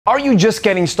Are you just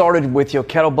getting started with your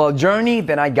kettlebell journey?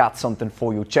 Then I got something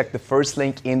for you. Check the first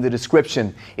link in the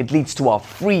description. It leads to our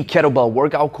free kettlebell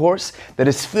workout course that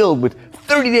is filled with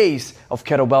 30 days of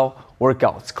kettlebell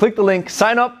workouts. Click the link,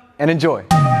 sign up, and enjoy.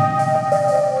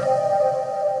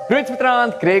 Grüezi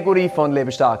miteinander, Gregory von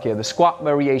Lebe Stark here. The squat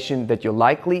variation that you're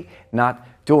likely not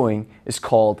doing is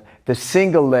called the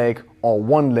single leg or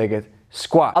one-legged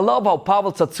squat. I love how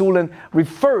Pavel Tsatsouline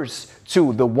refers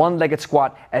to the one-legged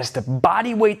squat as the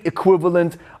bodyweight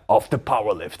equivalent of the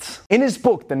power lifts. In his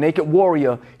book, The Naked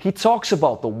Warrior, he talks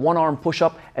about the one-arm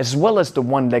push-up as well as the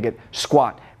one-legged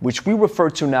squat, which we refer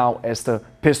to now as the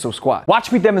pistol squat. Watch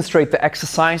me demonstrate the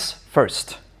exercise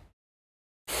first.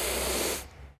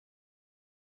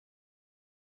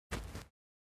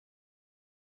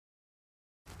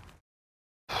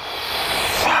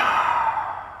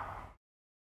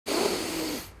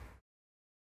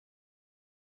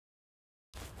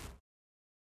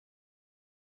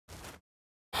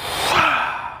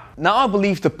 Now I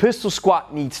believe the pistol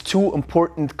squat needs two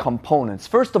important components.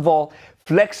 First of all,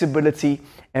 flexibility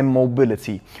and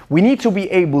mobility. We need to be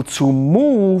able to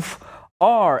move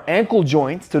our ankle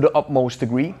joints to the utmost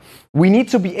degree. We need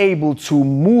to be able to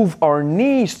move our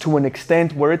knees to an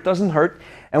extent where it doesn't hurt.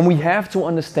 And we have to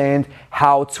understand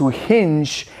how to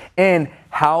hinge and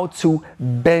how to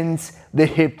bend the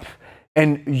hip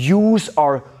and use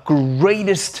our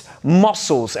greatest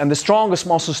muscles and the strongest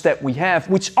muscles that we have,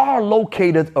 which are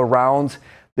located around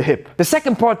the hip. The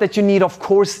second part that you need, of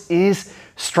course, is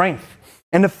strength.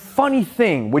 And the funny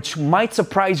thing, which might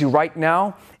surprise you right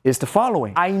now, is the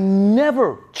following. I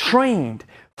never trained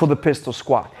for the pistol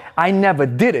squat. I never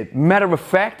did it. Matter of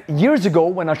fact, years ago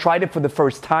when I tried it for the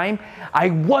first time, I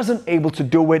wasn't able to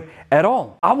do it at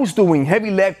all. I was doing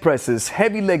heavy leg presses,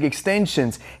 heavy leg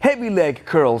extensions, heavy leg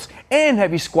curls, and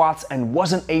heavy squats and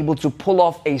wasn't able to pull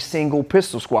off a single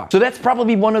pistol squat. So that's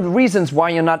probably one of the reasons why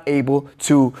you're not able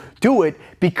to do it,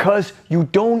 because you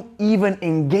don't even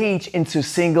engage into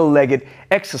single-legged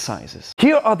exercises.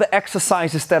 Here are the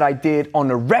exercises that I did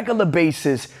on a regular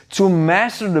basis to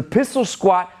master the pistol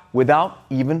squat without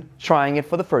even trying it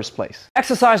for the first place.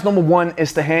 Exercise number one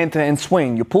is the hand-to-hand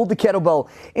swing. You pull the kettlebell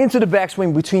into the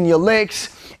backswing between your legs,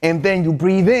 and then you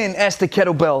breathe in as the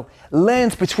kettlebell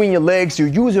lands between your legs. You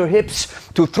use your hips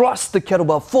to thrust the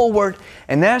kettlebell forward,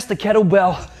 and as the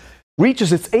kettlebell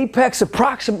reaches its apex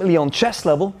approximately on chest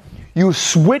level, you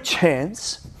switch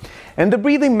hands, and the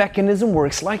breathing mechanism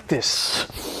works like this.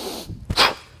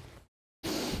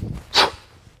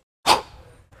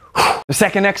 The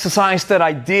second exercise that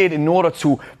I did in order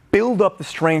to build up the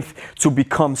strength to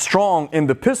become strong in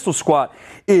the pistol squat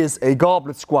is a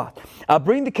goblet squat. I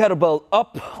bring the kettlebell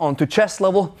up onto chest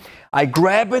level. I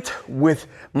grab it with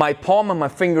my palm and my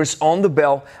fingers on the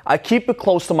bell. I keep it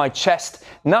close to my chest.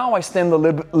 Now I stand a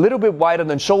little bit wider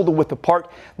than shoulder width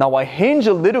apart. Now I hinge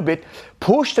a little bit,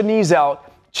 push the knees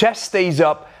out, chest stays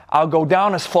up. I'll go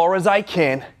down as far as I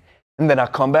can, and then I'll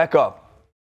come back up.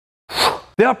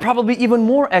 There are probably even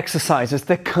more exercises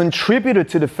that contributed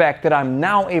to the fact that I'm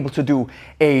now able to do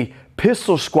a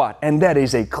pistol squat, and that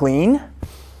is a clean,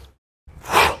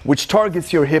 which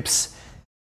targets your hips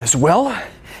as well,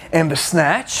 and the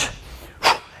snatch,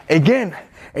 again,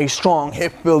 a strong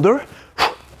hip builder,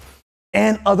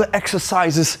 and other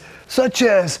exercises such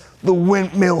as the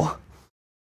windmill.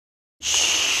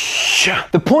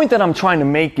 The point that I'm trying to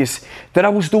make is that I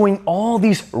was doing all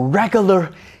these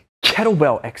regular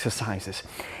kettlebell exercises,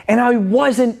 and I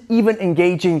wasn't even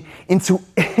engaging into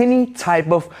any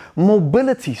type of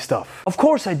mobility stuff. Of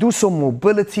course, I do some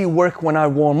mobility work when I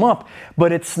warm up,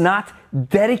 but it's not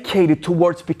dedicated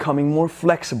towards becoming more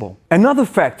flexible. Another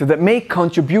factor that may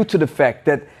contribute to the fact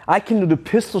that I can do the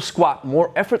pistol squat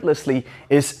more effortlessly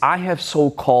is I have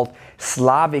so-called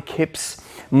Slavic hips.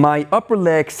 My upper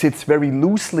leg sits very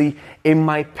loosely in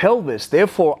my pelvis.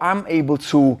 Therefore, I'm able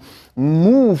to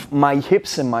move my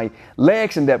hips and my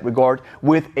legs in that regard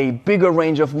with a bigger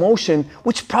range of motion,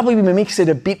 which probably makes it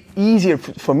a bit easier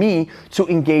for me to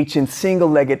engage in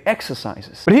single-legged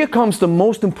exercises. But here comes the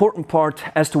most important part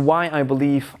as to why I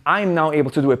believe I'm now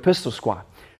able to do a pistol squat.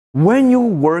 When you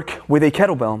work with a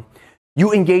kettlebell,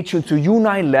 you engage into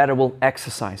unilateral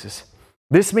exercises.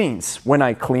 This means when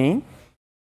I clean,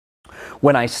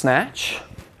 when I snatch,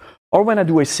 or when I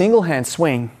do a single hand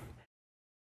swing,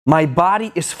 my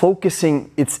body is focusing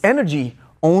its energy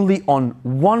only on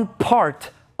one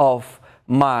part of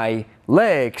my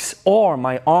legs or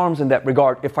my arms in that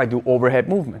regard if I do overhead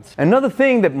movements. Another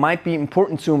thing that might be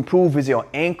important to improve is your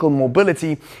ankle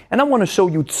mobility, and I want to show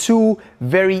you two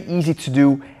very easy to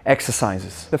do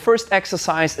exercises. The first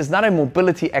exercise is not a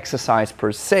mobility exercise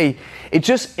per se, it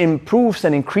just improves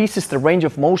and increases the range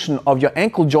of motion of your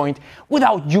ankle joint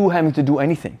without you having to do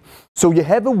anything. So you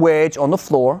have a wedge on the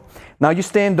floor, now you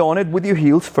stand on it with your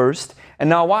heels first, and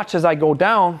now watch as I go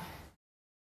down.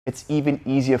 It's even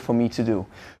easier for me to do.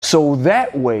 So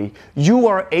that way you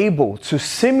are able to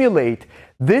simulate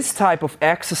this type of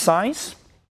exercise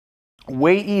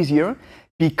way easier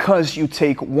because you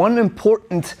take one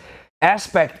important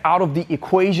aspect out of the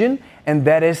equation, and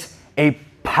that is a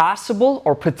possible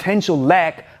or potential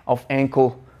lack of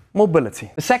ankle mobility.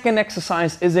 The second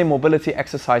exercise is a mobility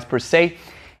exercise per se,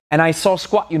 and I saw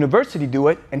Squat University do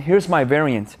it, and here's my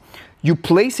variant. You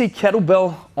place a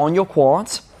kettlebell on your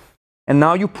quads, and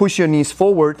now you push your knees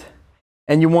forward,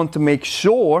 and you want to make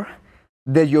sure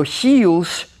that your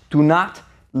heels do not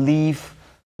leave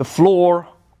the floor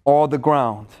or the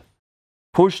ground.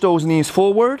 Push those knees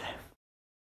forward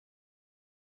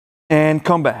and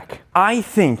come back. I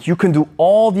think you can do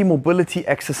all the mobility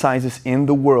exercises in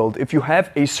the world. If you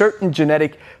have a certain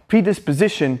genetic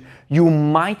predisposition, you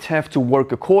might have to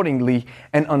work accordingly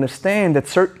and understand that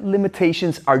certain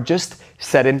limitations are just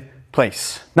set in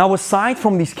place. Now, aside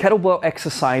from these kettlebell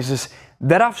exercises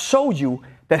that I've showed you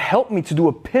that help me to do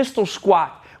a pistol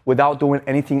squat without doing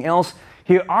anything else,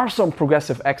 here are some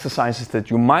progressive exercises that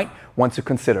you might want to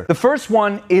consider. The first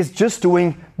one is just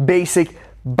doing basic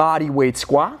body weight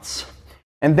squats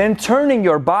and then turning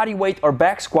your body weight or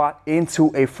back squat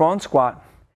into a front squat,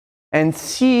 and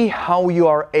see how you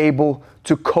are able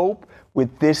to cope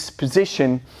with this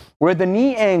position where the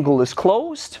knee angle is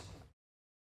closed,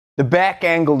 the back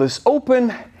angle is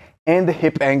open, and the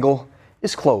hip angle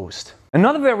is closed.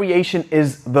 Another variation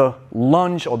is the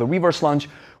lunge or the reverse lunge,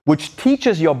 which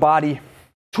teaches your body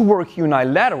to work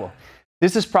unilateral.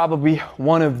 This is probably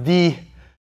one of the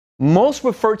most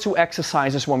referred to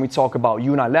exercises when we talk about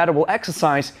unilateral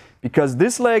exercise, because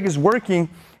this leg is working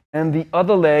and the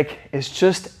other leg is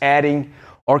just adding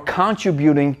or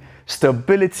contributing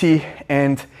stability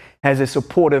and has a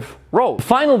supportive role. The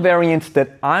final variant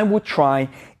that I would try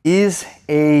is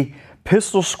a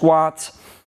pistol squat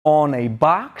on a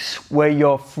box where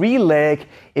your free leg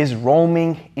is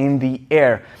roaming in the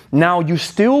air. Now you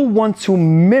still want to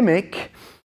mimic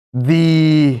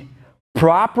the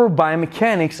proper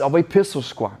biomechanics of a pistol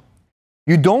squat.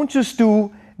 You don't just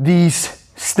do these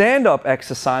stand-up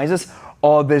exercises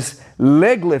or these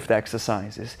leg lift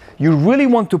exercises. You really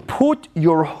want to put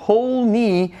your whole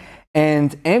knee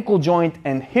and ankle joint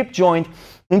and hip joint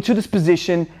into this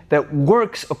position that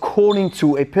works according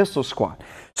to a pistol squat.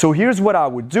 So here's what I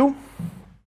would do.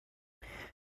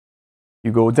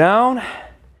 You go down,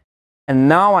 and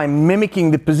now I'm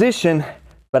mimicking the position,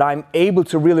 but I'm able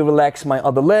to really relax my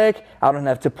other leg. I don't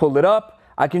have to pull it up.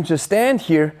 I can just stand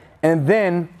here and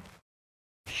then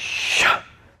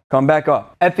come back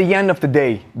up. At the end of the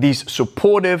day, these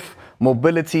supportive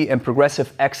mobility and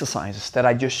progressive exercises that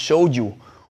I just showed you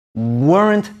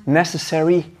weren't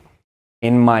necessary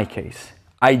in my case.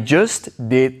 I just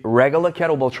did regular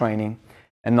kettlebell training,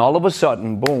 and all of a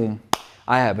sudden, boom,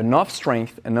 I have enough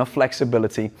strength, enough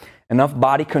flexibility, enough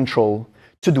body control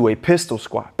to do a pistol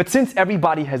squat. But since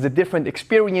everybody has a different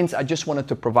experience, I just wanted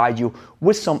to provide you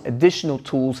with some additional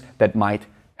tools that might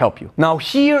help you. Now,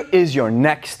 here is your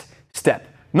next step.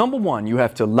 Number one, you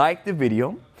have to like the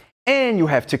video and you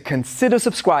have to consider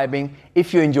subscribing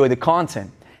if you enjoy the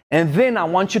content. And then I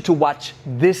want you to watch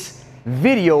this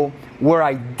video where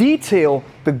I detail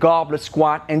the goblet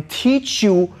squat and teach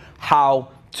you how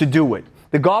to do it.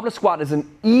 The goblet squat is an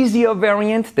easier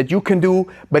variant that you can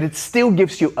do, but it still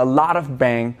gives you a lot of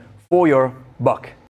bang for your buck.